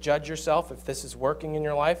way to judge yourself if this is working in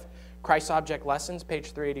your life. Christ Object Lessons,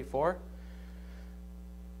 page 384.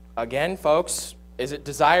 Again, folks, is it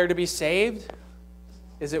desire to be saved?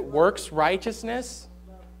 Is it works righteousness?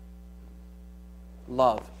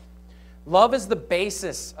 Love. Love is the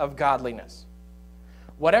basis of godliness.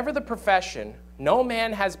 Whatever the profession, no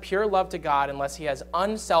man has pure love to God unless he has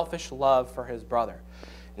unselfish love for his brother.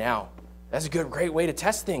 Now, that's a great way to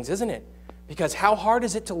test things, isn't it? Because how hard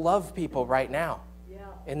is it to love people right now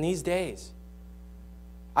in these days?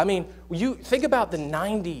 I mean, you think about the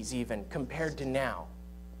 90s even compared to now,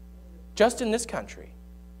 just in this country.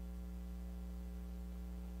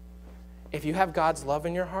 If you have God's love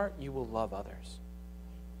in your heart, you will love others.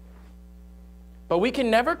 But we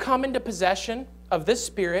can never come into possession of this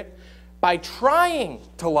spirit by trying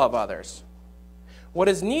to love others. What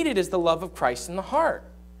is needed is the love of Christ in the heart.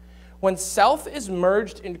 When self is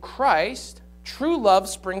merged in Christ, true love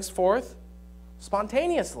springs forth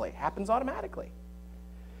spontaneously, happens automatically.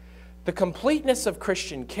 The completeness of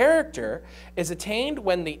Christian character is attained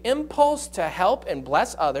when the impulse to help and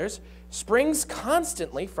bless others springs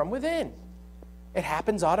constantly from within. It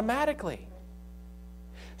happens automatically.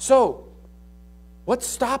 So, what's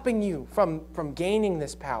stopping you from gaining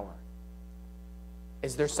this power?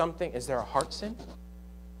 Is there a heart sin?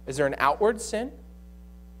 Is there an outward sin?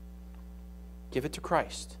 Give it to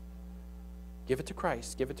Christ. Give it to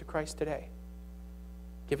Christ. Give it to Christ today.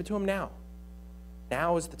 Give it to him now.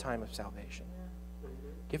 Now is the time of salvation.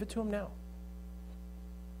 Give it to him now.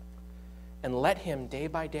 And let him day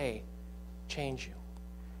by day change you.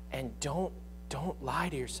 And don't lie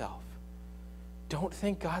to yourself. Don't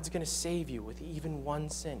think God's going to save you with even one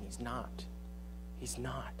sin. He's not. He's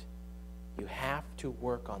not. You have to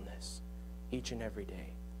work on this each and every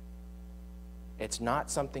day. It's not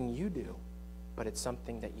something you do, but it's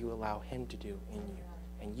something that you allow him to do in you.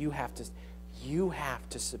 And you have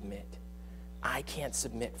to submit. I can't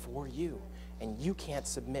submit for you, and you can't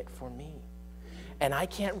submit for me. And I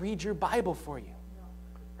can't read your Bible for you,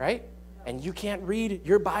 right? And you can't read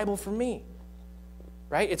your Bible for me,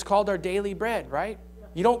 right? It's called our daily bread, right?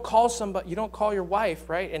 You don't call your wife,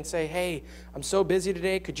 right, and say, hey, I'm so busy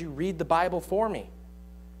today, could you read the Bible for me?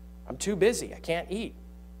 I'm too busy, I can't eat.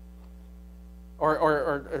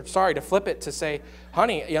 Or sorry, to flip it to say,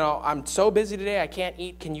 honey, I'm so busy today, I can't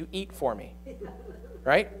eat, can you eat for me?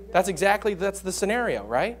 Right? That's the scenario,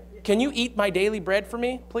 right? Can you eat my daily bread for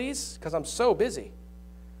me, please? Because I'm so busy.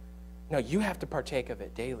 No, you have to partake of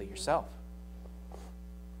it daily yourself.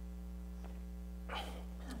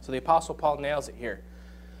 So the Apostle Paul nails it here.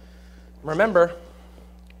 Remember,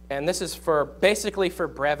 and this is basically for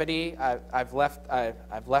brevity, I've left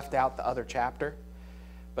out the other chapter,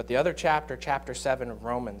 but the other chapter, chapter 7 of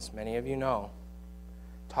Romans, many of you know,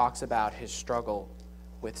 talks about his struggle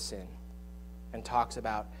with sin and talks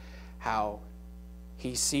about how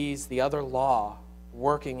he sees the other law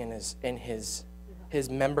working in his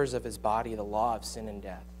members of his body, the law of sin and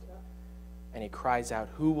death. And he cries out,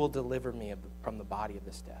 who will deliver me from the body of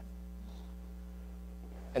this death?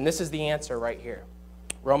 And this is the answer right here.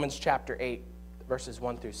 Romans chapter 8, verses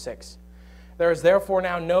 1 through 6. There is therefore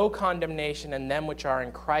now no condemnation in them which are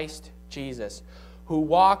in Christ Jesus, who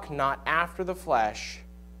walk not after the flesh,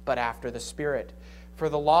 but after the Spirit. For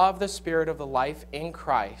the law of the Spirit of the life in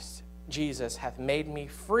Christ Jesus hath made me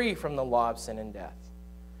free from the law of sin and death.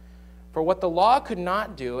 For what the law could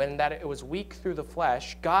not do, in that it was weak through the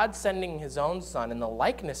flesh, God sending his own Son in the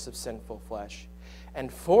likeness of sinful flesh,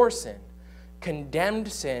 and for sin,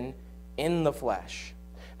 condemned sin in the flesh,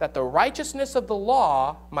 that the righteousness of the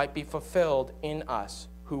law might be fulfilled in us,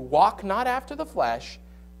 who walk not after the flesh,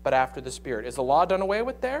 but after the Spirit. Is the law done away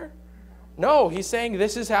with there? No, he's saying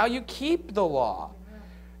this is how you keep the law.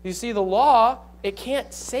 You see, the law, it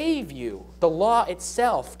can't save you. The law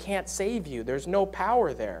itself can't save you. There's no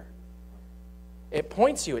power there. It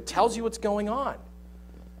points you. It tells you what's going on.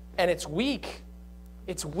 And it's weak.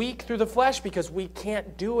 It's weak through the flesh because we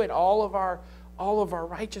can't do it. All of our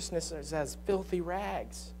righteousness is as filthy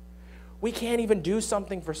rags. We can't even do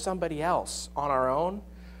something for somebody else on our own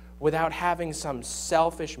without having some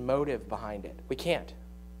selfish motive behind it. We can't.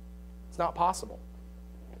 It's not possible.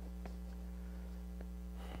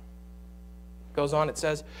 Goes on, it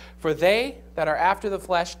says, for they that are after the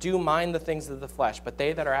flesh do mind the things of the flesh, but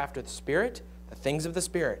they that are after the Spirit, the things of the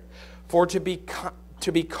Spirit. For to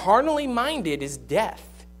be carnally minded is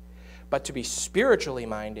death, but to be spiritually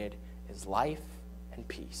minded is life and and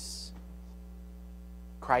peace.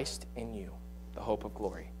 Christ in you, the hope of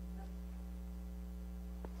glory.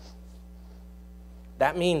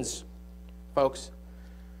 That means, folks,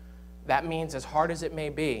 that means, as hard as it may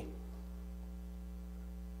be,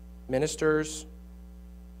 ministers,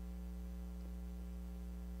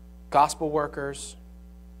 gospel workers,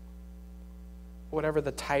 whatever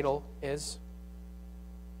the title is,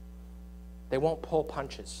 they won't pull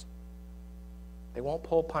punches. They won't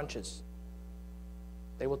pull punches.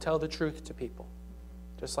 They will tell the truth to people,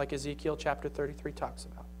 just like Ezekiel chapter 33 talks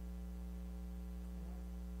about.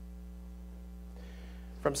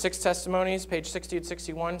 From 6 Testimonies, page 60 and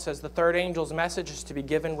 61, says the third angel's message is to be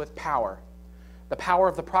given with power. The power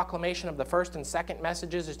of the proclamation of the first and second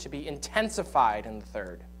messages is to be intensified in the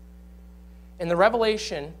third. In the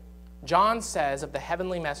Revelation, John says of the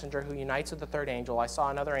heavenly messenger who unites with the third angel, I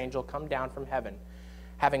saw another angel come down from heaven,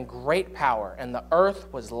 having great power, and the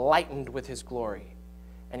earth was lightened with his glory.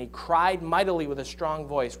 And he cried mightily with a strong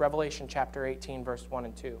voice. Revelation chapter 18, verse 1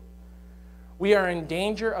 and 2. We are in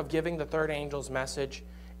danger of giving the third angel's message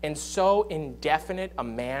in so indefinite a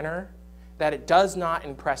manner that it does not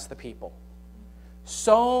impress the people.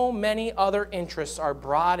 So many other interests are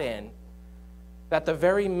brought in that the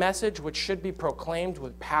very message which should be proclaimed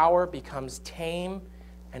with power becomes tame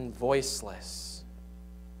and voiceless.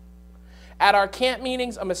 At our camp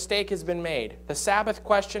meetings, a mistake has been made. The Sabbath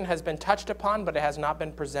question has been touched upon, but it has not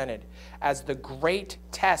been presented as the great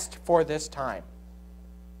test for this time.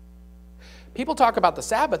 People talk about the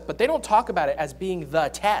Sabbath, but they don't talk about it as being the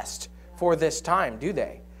test for this time, do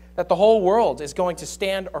they? That the whole world is going to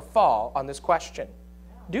stand or fall on this question.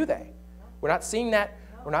 Do they? We're not seeing that.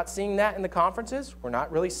 We're not seeing that in the conferences. We're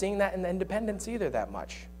not really seeing that in the independents either that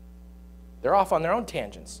much. They're off on their own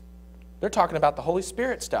tangents. They're talking about the Holy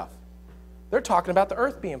Spirit stuff. They're talking about the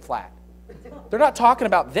earth being flat. They're not talking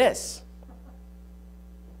about this.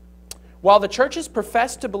 While the churches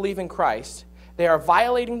profess to believe in Christ, they are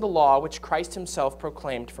violating the law which Christ himself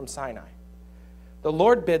proclaimed from Sinai. The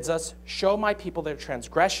Lord bids us, show my people their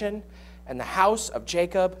transgression and the house of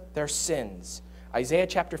Jacob their sins. Isaiah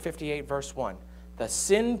chapter 58, verse 1. The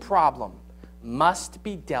sin problem must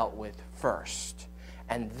be dealt with first.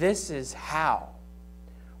 And this is how.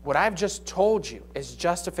 What I've just told you is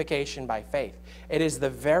justification by faith. It is the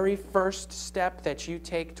very first step that you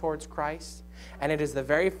take towards Christ, and it is the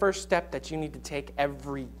very first step that you need to take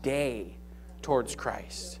every day towards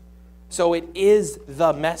Christ. So it is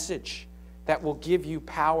the message that will give you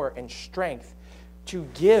power and strength to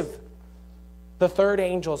give the third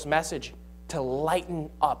angel's message to lighten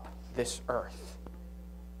up this earth.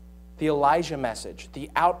 The Elijah message,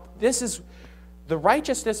 this is the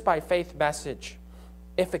righteousness by faith message,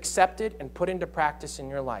 if accepted and put into practice in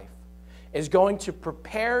your life, is going to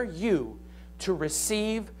prepare you to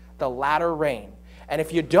receive the latter rain. And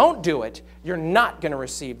if you don't do it, you're not going to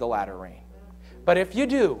receive the latter rain. But if you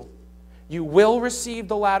do, you will receive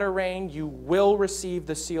the latter rain, you will receive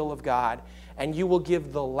the seal of God, and you will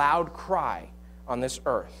give the loud cry on this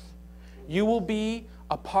earth. You will be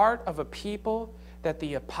a part of a people that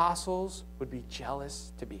the apostles would be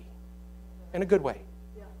jealous to be, in a good way.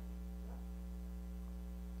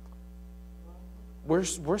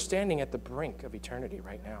 We're standing at the brink of eternity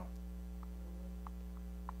right now.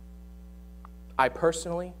 I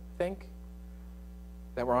personally think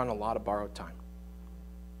that we're on a lot of borrowed time.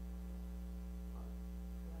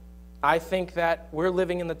 I think that we're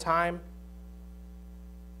living in the time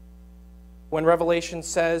when Revelation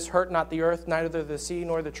says, hurt not the earth, neither the sea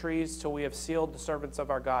nor the trees, till we have sealed the servants of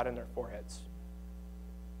our God in their foreheads.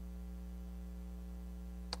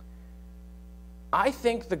 I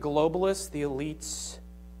think the globalists, the elites,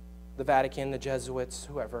 the Vatican, the Jesuits,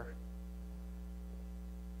 whoever,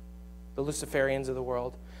 the Luciferians of the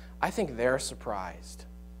world, I think they're surprised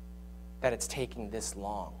that it's taking this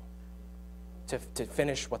long to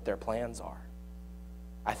finish what their plans are.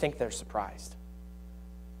 I think they're surprised.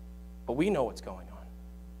 But we know what's going on.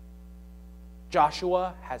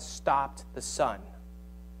 Joshua has stopped the sun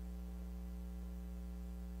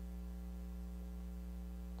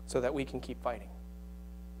so that we can keep fighting.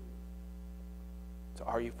 So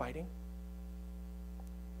are you fighting?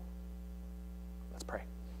 Let's pray.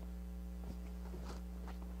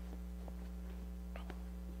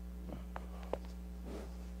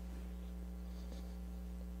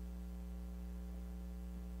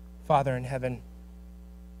 Father in heaven,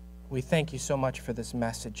 we thank you so much for this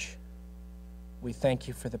message. We thank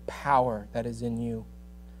you for the power that is in you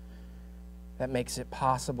that makes it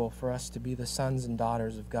possible for us to be the sons and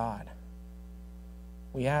daughters of God.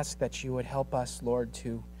 We ask that you would help us, Lord,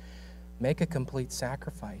 to make a complete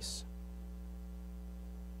sacrifice,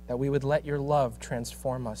 that we would let your love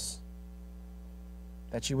transform us,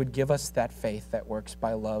 that you would give us that faith that works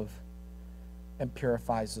by love and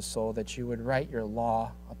purifies the soul, that you would write your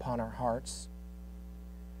law upon our hearts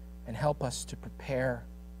and help us to prepare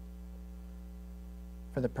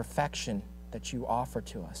for the perfection that you offer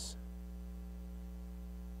to us.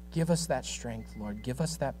 Give us that strength, Lord. Give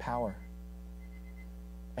us that power.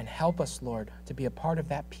 And help us, Lord, to be a part of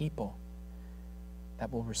that people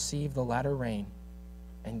that will receive the latter rain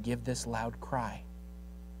and give this loud cry.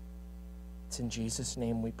 It's in Jesus'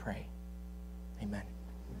 name we pray. Amen.